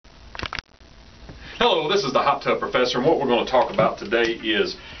Hello, this is the Hot Tub Professor, and what we're going to talk about today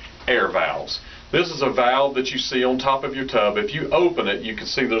is air valves. This is a valve that you see on top of your tub. If you open it, you can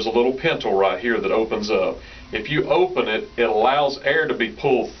see there's a little pintle right here that opens up. If you open it, it allows air to be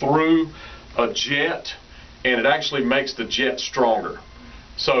pulled through a jet, and it actually makes the jet stronger.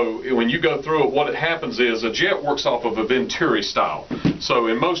 So when you go through it, what happens is a jet works off of a Venturi style. So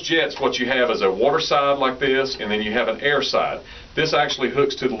in most jets, what you have is a water side like this, and then you have an air side. This actually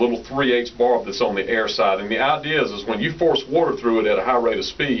hooks to the little 3/8 barb that's on the air side. And the idea is when you force water through it at a high rate of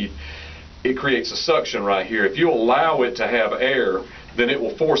speed, it creates a suction right here. If you allow it to have air, then it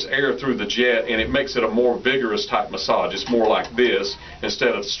will force air through the jet, and it makes it a more vigorous type massage. It's more like this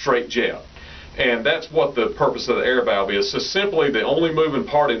instead of straight jet. And that's what the purpose of the air valve is. So simply the only moving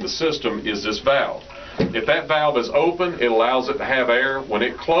part in the system is this valve. If that valve is open, it allows it to have air. When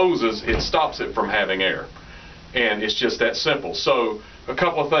it closes, it stops it from having air. And it's just that simple. So a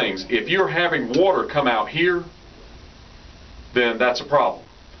couple of things. If you're having water come out here, then that's a problem.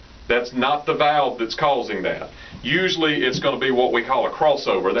 That's not the valve that's causing that. Usually it's going to be what we call a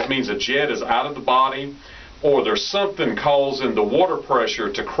crossover. That means a jet is out of the body, or there's something causing the water pressure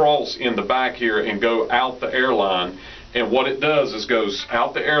to cross in the back here and go out the airline. And what it does is goes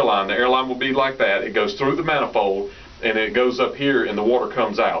out the airline. The airline will be like that. It goes through the manifold, and it goes up here, and the water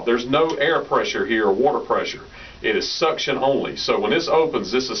comes out. There's no air pressure here or water pressure. It is suction only. So when this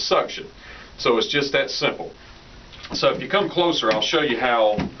opens, this is suction. So it's just that simple. So if you come closer, I'll show you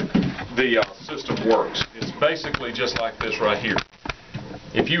how the system works. It's basically just like this right here.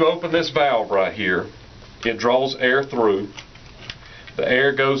 If you open this valve right here, it draws air through. The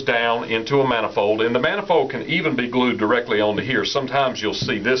air goes down into a manifold, and the manifold can even be glued directly onto here. Sometimes you'll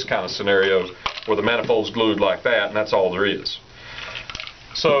see this kind of scenario where the manifold's glued like that, and that's all there is.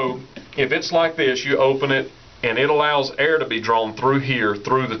 So if it's like this, you open it, and it allows air to be drawn through here,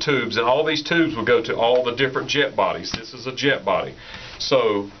 through the tubes, and all these tubes will go to all the different jet bodies. This is a jet body.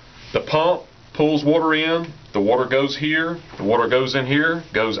 So the pump pulls water in, the water goes here, the water goes in here,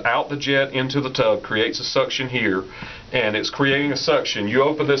 goes out the jet into the tub, creates a suction here, and it's creating a suction. You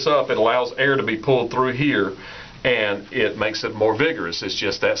open this up, it allows air to be pulled through here, and it makes it more vigorous. It's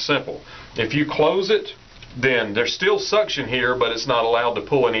just that simple. If you close it, then there's still suction here, but it's not allowed to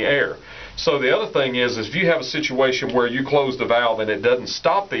pull any air. So the other thing is if you have a situation where you close the valve and it doesn't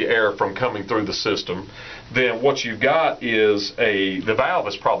stop the air from coming through the system, then what you've got is the valve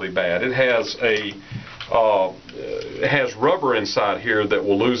is probably bad. It has rubber inside here that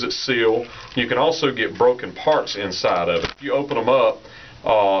will lose its seal. You can also get broken parts inside of it. If you open them up,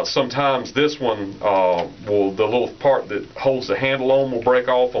 sometimes this one the little part that holds the handle on will break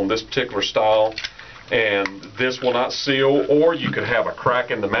off on this particular style, and this will not seal, or you could have a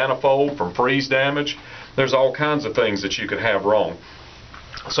crack in the manifold from freeze damage. There's all kinds of things that you could have wrong.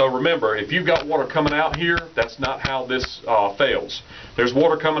 So remember, if you've got water coming out here, that's not how this fails. There's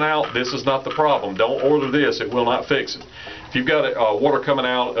water coming out, this is not the problem. Don't order this, it will not fix it. If you've got water coming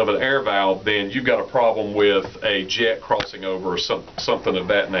out of an air valve, then you've got a problem with a jet crossing over or something of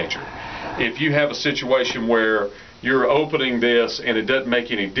that nature. If you have a situation where you're opening this and it doesn't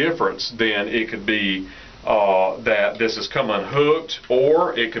make any difference, then it could be that this has come unhooked,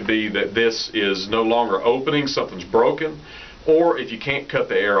 or it could be that this is no longer opening, something's broken, or if you can't cut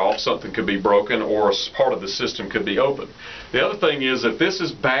the air off, something could be broken, or part of the system could be open. The other thing is, if this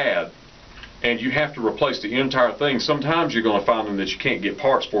is bad and you have to replace the entire thing, sometimes you're going to find that you can't get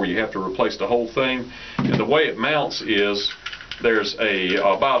parts for. You have to replace the whole thing, and the way it mounts is there's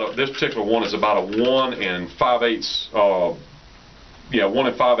this particular one is about a 1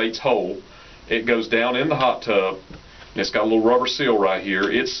 5/8 hole. It goes down in the hot tub. It's got a little rubber seal right here.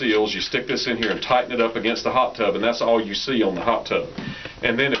 It seals. You stick this in here and tighten it up against the hot tub, and that's all you see on the hot tub.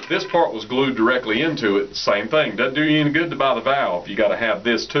 And then if this part was glued directly into it, same thing. Doesn't do you any good to buy the valve. You got to have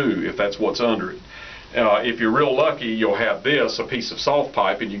this too if that's what's under it. If you're real lucky, you'll have this, a piece of soft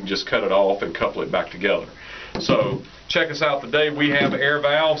pipe, and you can just cut it off and couple it back together. So check us out today. We have air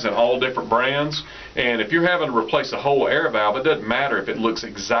valves in all different brands, and if you're having to replace a whole air valve, it doesn't matter if it looks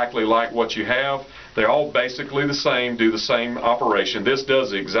exactly like what you have. They're all basically the same, do the same operation. This does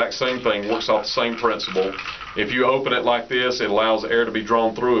the exact same thing, works off the same principle. If you open it like this, it allows air to be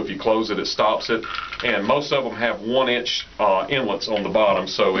drawn through. If you close it, it stops it. And most of them have 1-inch inlets on the bottom,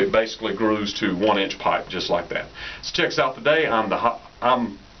 so it basically grooves to 1-inch pipe, just like that. So check us out today. I'm the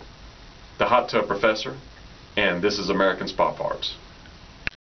Hot Tub Professor, and this is American Spot Parts.